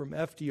quote from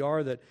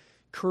FDR that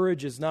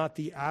courage is not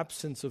the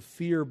absence of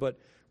fear, but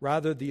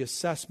rather the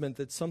assessment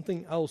that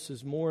something else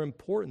is more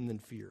important than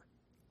fear.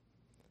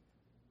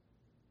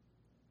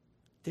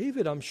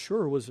 David, I'm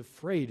sure, was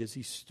afraid as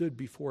he stood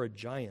before a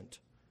giant.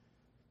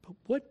 But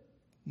what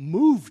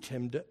moved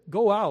him to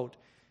go out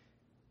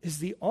is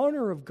the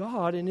honor of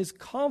God and his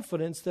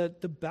confidence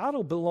that the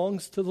battle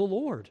belongs to the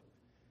Lord.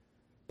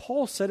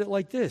 Paul said it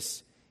like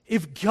this: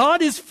 if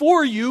God is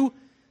for you,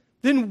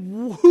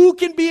 then who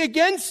can be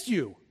against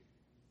you?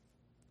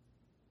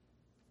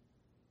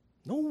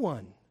 No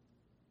one.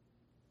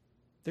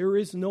 There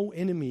is no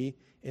enemy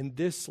in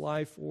this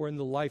life or in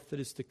the life that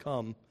is to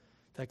come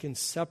that can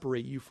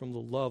separate you from the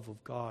love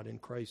of God in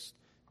Christ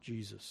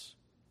Jesus.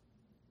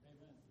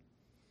 Amen.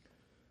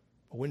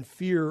 But when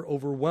fear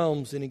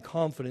overwhelms any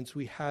confidence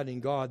we had in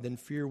God, then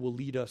fear will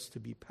lead us to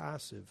be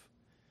passive.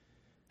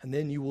 And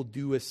then you will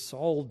do as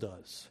Saul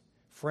does,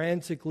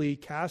 frantically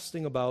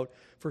casting about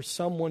for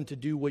someone to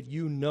do what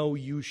you know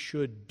you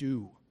should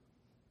do.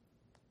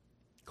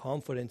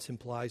 Confidence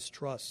implies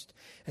trust.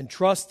 And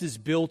trust is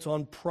built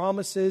on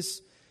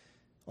promises,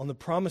 on the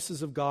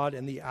promises of God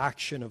and the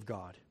action of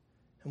God.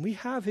 And we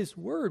have His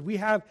Word. We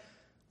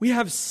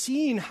have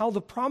seen how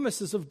the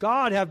promises of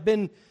God have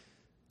been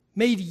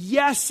made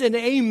yes and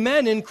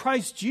amen in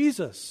Christ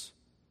Jesus.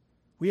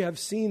 We have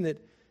seen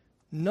that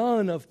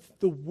none of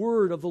the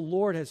word of the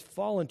Lord has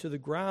fallen to the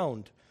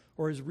ground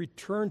or has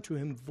returned to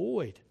Him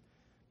void,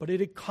 but it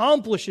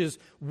accomplishes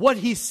what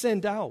he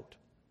sent out.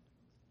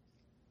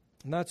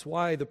 And that's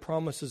why the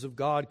promises of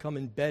God come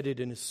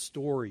embedded in a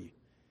story,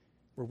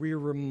 where we are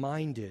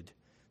reminded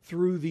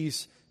through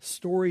these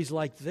stories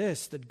like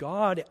this that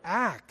God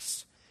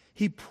acts.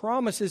 He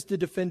promises to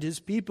defend his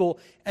people,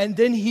 and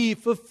then he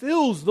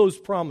fulfills those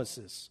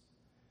promises.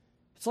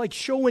 It's like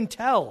show and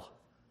tell.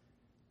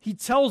 He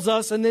tells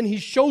us, and then he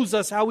shows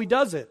us how he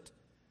does it.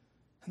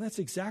 And that's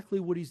exactly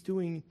what he's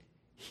doing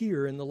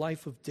here in the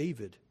life of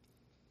David.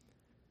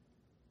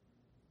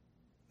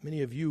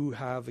 Many of you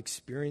have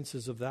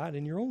experiences of that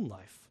in your own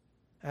life,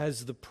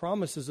 as the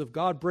promises of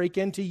God break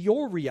into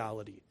your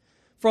reality,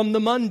 from the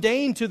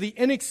mundane to the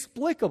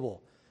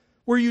inexplicable,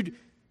 where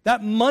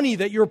that money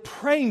that you're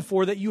praying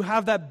for, that you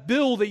have that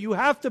bill that you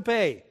have to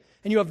pay,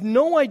 and you have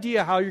no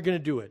idea how you're going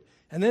to do it.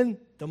 And then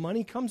the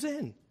money comes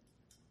in.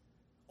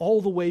 All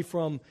the way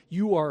from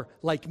you are,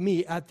 like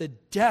me, at the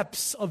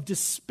depths of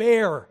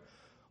despair,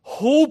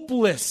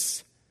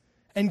 hopeless.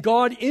 And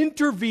God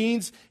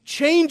intervenes,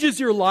 changes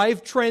your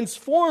life,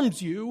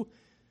 transforms you,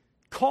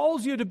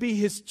 calls you to be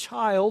his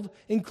child,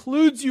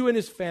 includes you in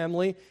his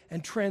family,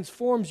 and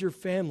transforms your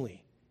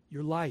family,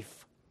 your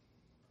life.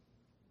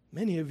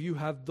 Many of you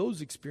have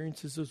those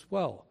experiences as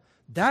well.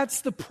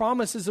 That's the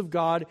promises of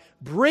God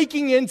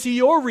breaking into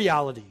your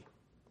reality,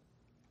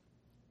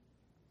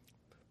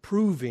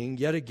 proving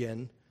yet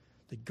again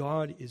that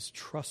God is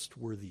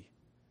trustworthy.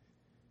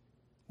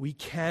 We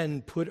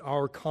can put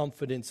our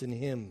confidence in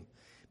him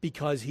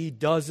because he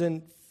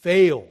doesn't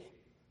fail.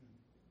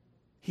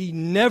 He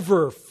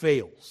never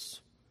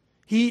fails.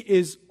 He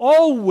is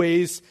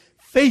always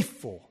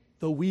faithful,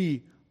 though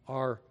we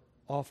are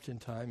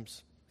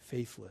oftentimes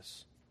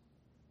faithless.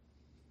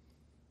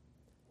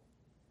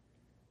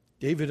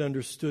 David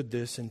understood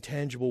this in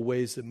tangible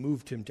ways that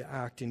moved him to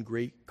act in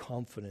great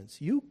confidence.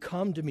 You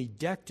come to me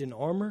decked in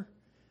armor,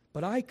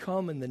 but I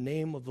come in the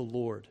name of the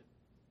Lord.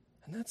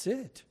 And that's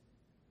it.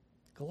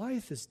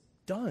 Goliath is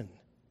done.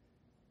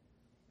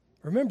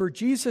 Remember,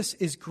 Jesus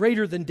is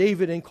greater than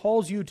David and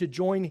calls you to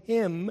join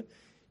him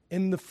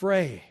in the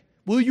fray.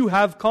 Will you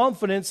have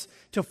confidence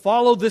to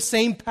follow the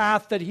same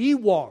path that he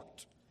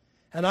walked?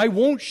 And I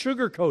won't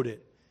sugarcoat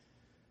it.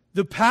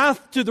 The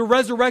path to the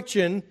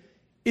resurrection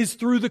is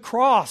through the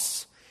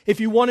cross. If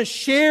you want to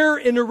share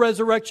in a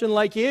resurrection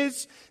like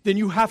his, then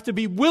you have to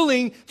be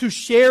willing to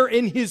share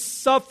in his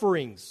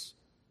sufferings.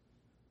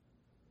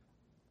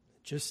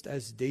 Just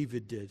as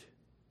David did.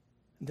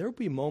 There will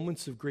be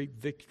moments of great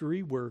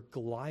victory where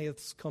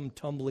Goliaths come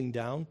tumbling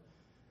down.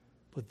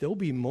 But there'll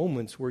be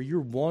moments where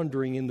you're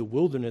wandering in the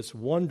wilderness,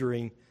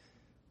 wondering,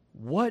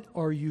 what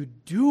are you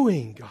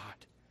doing, God?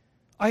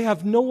 I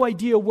have no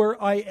idea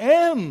where I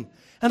am,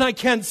 and I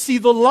can't see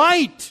the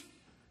light.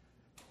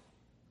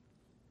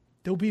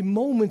 There'll be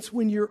moments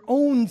when your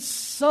own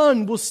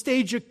son will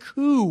stage a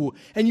coup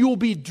and you will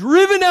be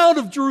driven out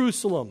of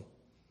Jerusalem.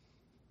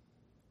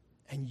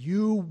 And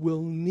you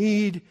will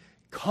need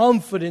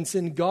confidence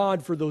in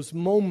God for those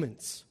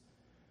moments,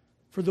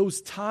 for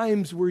those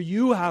times where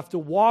you have to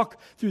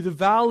walk through the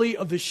valley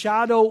of the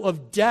shadow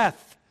of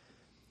death.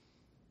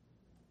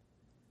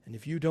 And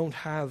if you don't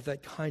have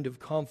that kind of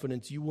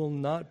confidence, you will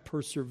not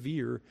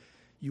persevere.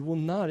 You will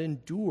not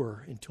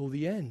endure until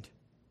the end.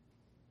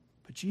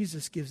 But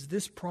Jesus gives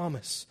this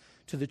promise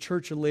to the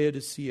church of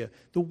Laodicea.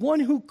 The one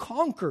who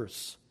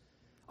conquers,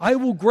 I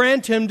will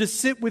grant him to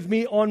sit with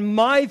me on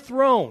my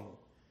throne,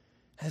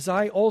 as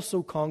I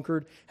also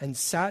conquered and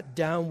sat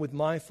down with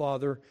my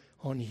Father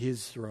on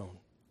his throne.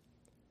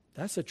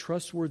 That's a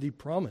trustworthy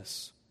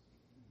promise.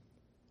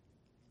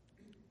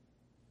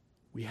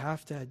 We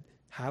have to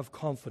have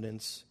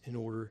confidence in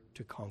order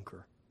to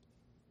conquer.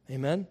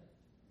 Amen?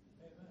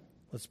 Amen.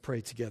 Let's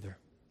pray together.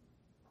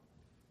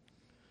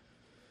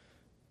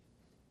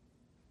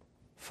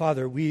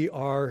 Father, we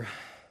are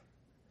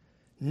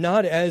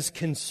not as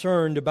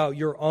concerned about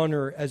your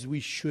honor as we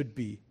should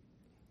be.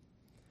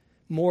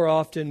 More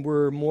often,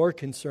 we're more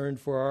concerned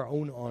for our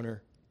own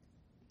honor.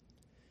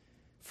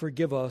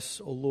 Forgive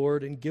us, O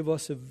Lord, and give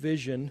us a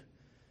vision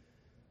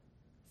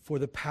for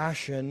the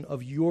passion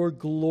of your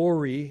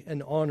glory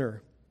and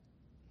honor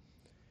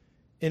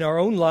in our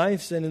own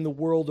lives and in the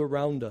world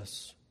around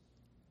us.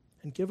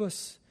 And give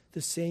us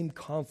the same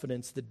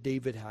confidence that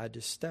David had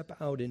to step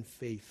out in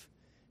faith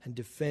and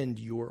defend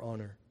your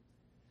honor.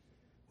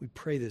 We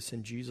pray this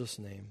in Jesus'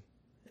 name,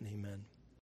 and amen.